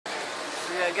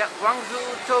We got Guangzhou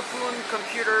Topun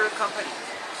Computer Company.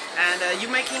 And you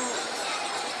making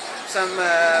some...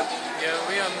 Yeah,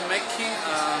 we are making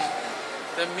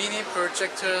the mini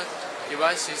projector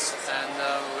devices, and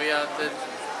we are the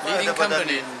leading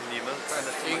company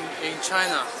in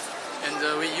China.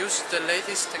 And we use the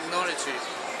latest technology.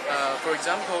 For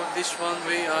example, this one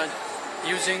we are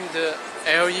using the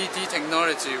LED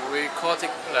technology. We call it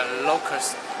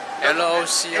LCOS.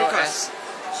 LCOS.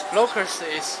 LCOS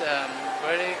is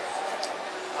very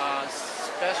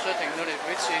special technology,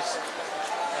 which is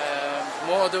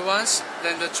more advanced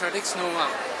than the traditional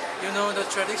one. You know, the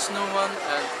traditional one,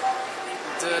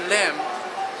 the lamp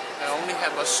only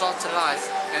have a short life,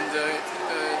 and the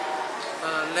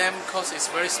lamp cost is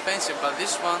very expensive. But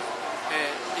this one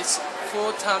is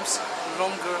 4 times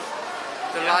longer.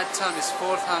 The lifetime is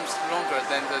 4 times longer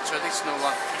than the traditional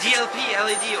one. DLP,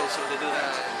 LED also, they do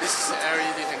that. This is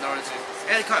LED technology.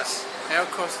 LCOS.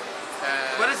 LCOS.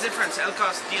 What is the difference,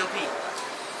 LCOS, DLP?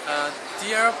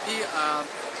 DLP,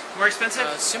 more expensive?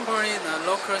 simply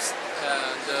LCOS,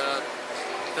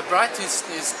 the brightness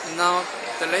is now,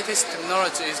 the latest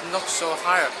technology is not so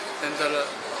higher than the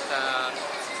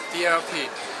DLP.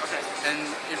 Okay. And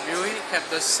if we have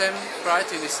the same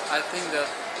brightness, I think the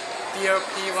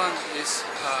DLP one is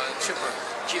cheaper.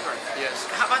 Cheaper? Yes.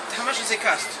 How much does it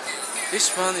cost? This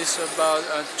one is about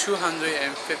 $215.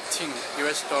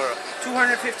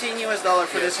 $215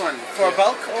 for this one. For a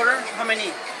bulk order, how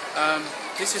many?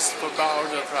 This is for bulk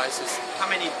order prices. How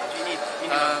many do you need?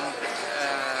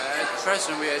 At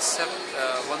present we accept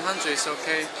 100 is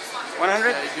okay.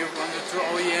 100? If you want to do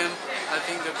OEM, I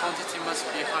think the quantity must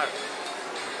be higher.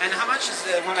 And how much is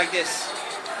the one like this?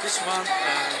 This one,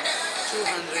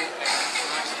 200.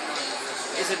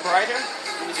 Is it brighter?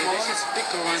 This is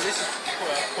bigger one. This is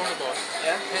portable.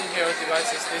 Yeah. Handheld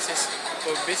devices. This is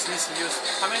for business use.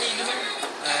 How many lumen?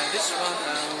 This one,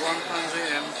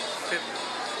 150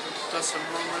 plus a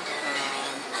moment.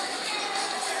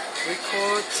 We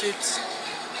call it 200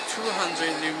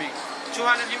 lumen.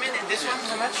 200 lumen, and this one,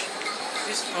 how much?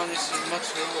 This one is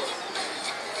much lower.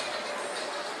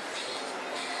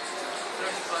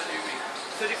 35 lumen.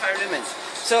 35 lumens.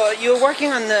 So you're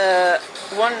working on the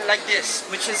one like this,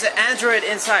 which is an Android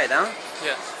inside, huh?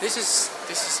 Yeah. This is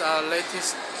our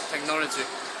latest technology.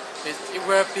 It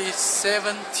will be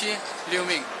 70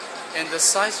 lumen, and the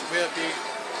size will be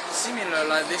similar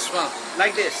like this one.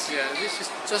 Like this? Yeah. This is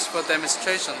just for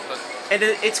demonstration, but. And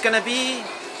it's gonna be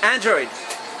Android.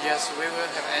 Yes, we will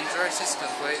have Android system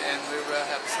for it, and we will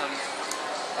have some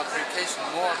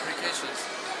more applications.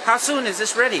 How soon is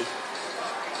this ready? I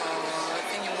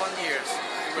think in 1 year.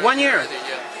 1 year? Ready,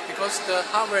 yeah. Because the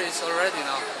hardware is already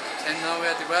now, and now we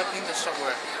are developing the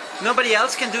software. Nobody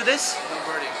else can do this?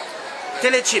 Nobody.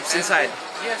 Telechips inside?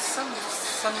 Yes, some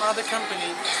other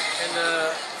company, and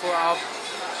for our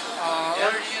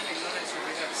earlier technology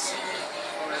we have C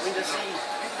or Windows C.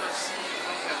 Windows C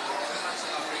don't have too much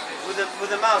application. With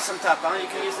the mouse on top, huh? You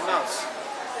can use the mouse.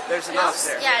 There's a mouse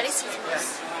there. Yeah, this is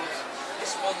mouse.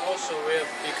 This one also will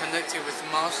be connected with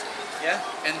mouse. Yeah?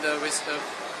 And with the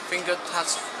finger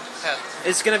touch pad.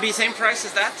 It's gonna be same price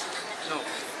as that? No.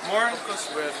 More? Of course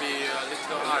will be a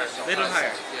little higher. Little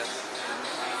higher? Yes.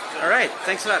 Alright,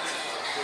 thanks a lot.